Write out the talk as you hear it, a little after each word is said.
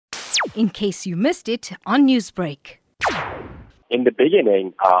in case you missed it on Newsbreak. In the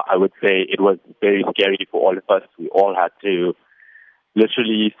beginning, I would say it was very scary for all of us. We all had to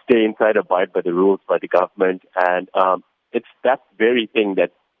literally stay inside, abide by the rules by the government. And it's that very thing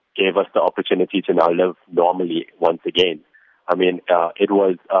that gave us the opportunity to now live normally once again. I mean, it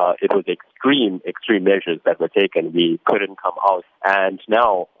was extreme measures that were taken. We couldn't come out. And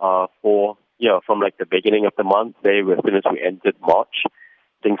now, from like the beginning of the month, as soon as we entered March,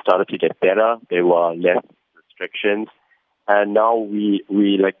 things started to get better. There were less restrictions. And now we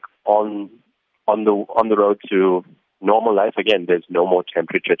like on the road to normal life again. There's no more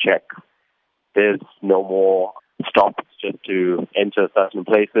temperature check. There's no more stops just to enter certain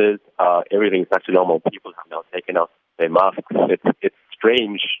places. Everything's back to normal. People have now taken off their masks. It's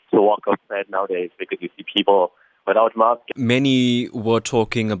strange to walk outside nowadays because you see people without masks. Many were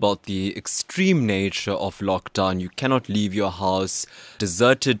talking about the extreme nature of lockdown. You cannot leave your house,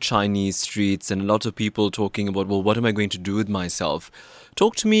 deserted Chinese streets, and a lot of people talking about, well, what am I going to do with myself?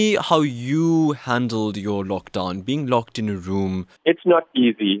 Talk to me how you handled your lockdown, being locked in a room. It's not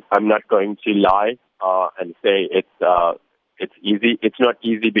easy. I'm not going to lie and say it's easy. It's not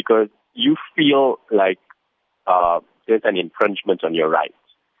easy because you feel like there's an infringement on your rights.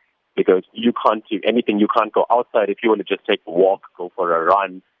 Because you can't do anything. You can't go outside. If you want to just take a walk, go for a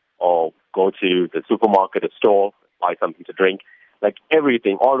run, or go to the supermarket or store, buy something to drink, like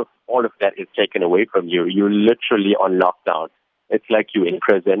everything, all of that is taken away from you. You're literally on lockdown. It's like you're in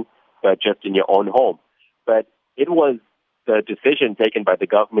prison, but just in your own home. But it was the decision taken by the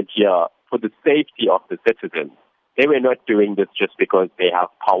government here for the safety of the citizens. They were not doing this just because they have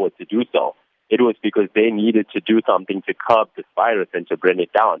power to do so. It was because they needed to do something to curb this virus and to bring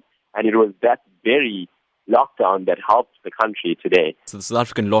it down. And it was that very lockdown that helped the country today. So the South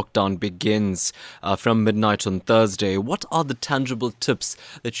African lockdown begins from midnight on Thursday. What are the tangible tips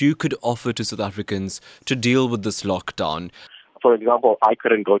that you could offer to South Africans to deal with this lockdown? For example, I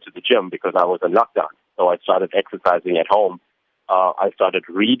couldn't go to the gym because I was on lockdown. So I started exercising at home. I started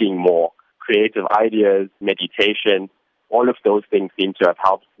reading more, creative ideas, meditation. All of those things seem to have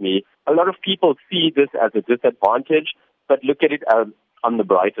helped me. A lot of people see this as a disadvantage, but look at it as on the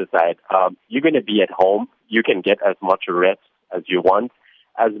brighter side. You're going to be at home. You can get as much rest as you want,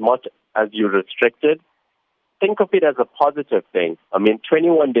 as much as you're restricted. Think of it as a positive thing. I mean,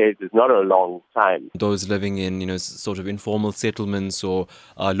 21 days is not a long time. Those living in, sort of informal settlements or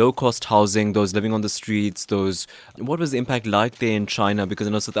low-cost housing, those living on the streets, what was the impact like there in China? Because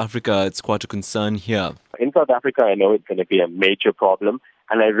I know South Africa, it's quite a concern here. In South Africa, I know it's going to be a major problem.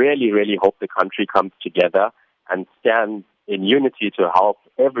 And I really, really hope the country comes together and stands in unity to help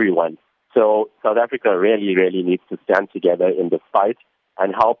everyone. So South Africa really, really needs to stand together in the fight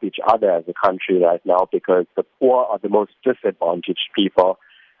and help each other as a country right now, because the poor are the most disadvantaged people,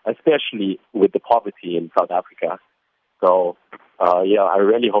 especially with the poverty in South Africa. So, I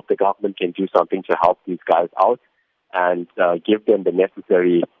really hope the government can do something to help these guys out and give them the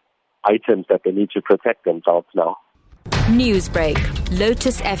necessary items that they need to protect themselves now. Newsbreak,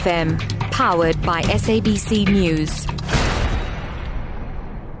 Lotus FM, powered by SABC News.